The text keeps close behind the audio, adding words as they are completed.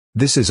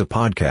This is a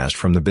podcast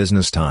from the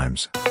Business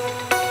Times.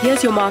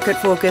 Here's your Market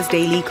Focus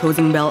Daily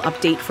Closing Bell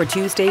update for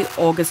Tuesday,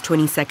 August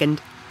 22nd.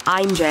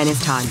 I'm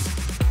Janice Tan.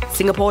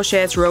 Singapore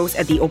shares rose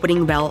at the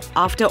opening bell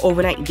after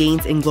overnight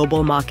gains in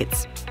global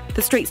markets.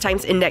 The Straits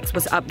Times Index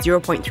was up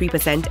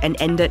 0.3% and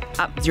ended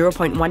up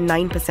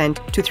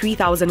 0.19% to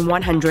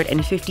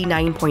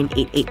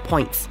 3,159.88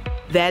 points.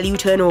 Value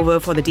turnover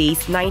for the day is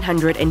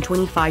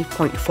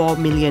 $925.4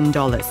 million.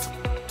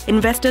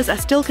 Investors are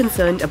still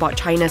concerned about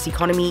China's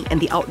economy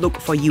and the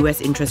outlook for US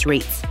interest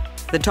rates.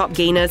 The top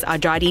gainers are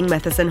Jardine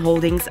Matheson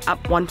Holdings,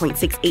 up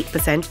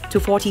 1.68% to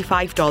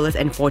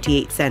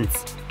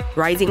 $45.48.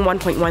 Rising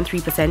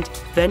 1.13%,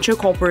 Venture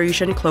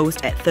Corporation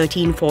closed at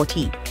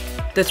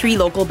 $13.40. The three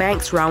local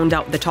banks round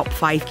out the top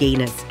five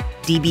gainers.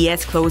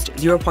 DBS closed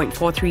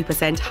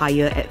 0.43%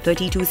 higher at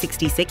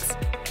 $32.66,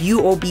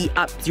 UOB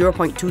up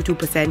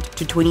 0.22%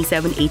 to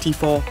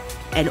 $27.84,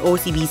 and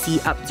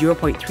OCBC up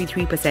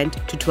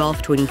 0.33% to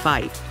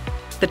 $12.25.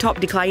 The top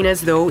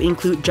decliners, though,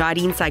 include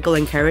Jardine Cycle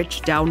and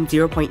Carriage, down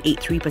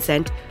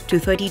 0.83% to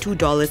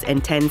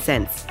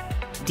 $32.10.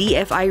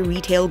 DFI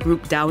Retail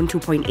Group down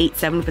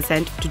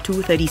 2.87% to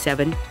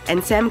 $2.37,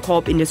 and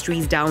Sembcorp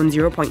Industries down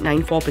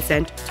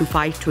 0.94% to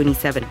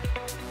 $5.27.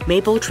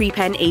 Mapletree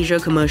Pan Asia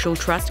Commercial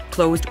Trust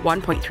closed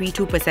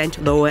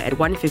 1.32% lower at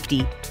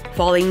 $150.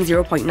 Falling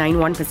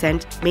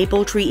 0.91%,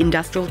 Mapletree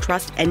Industrial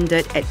Trust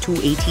ended at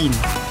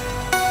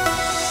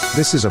 $218.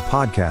 This is a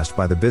podcast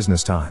by the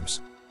Business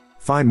Times.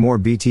 Find more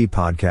BT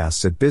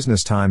podcasts at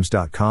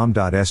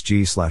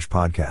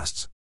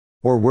businesstimes.com.sg/podcasts.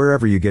 Or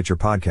wherever you get your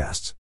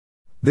podcasts.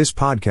 This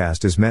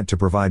podcast is meant to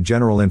provide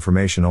general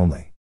information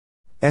only.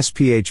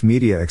 SPH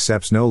Media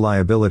accepts no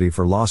liability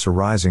for loss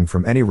arising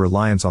from any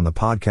reliance on the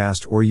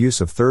podcast or use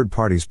of third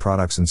parties'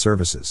 products and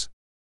services.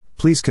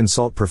 Please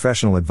consult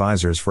professional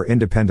advisors for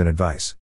independent advice.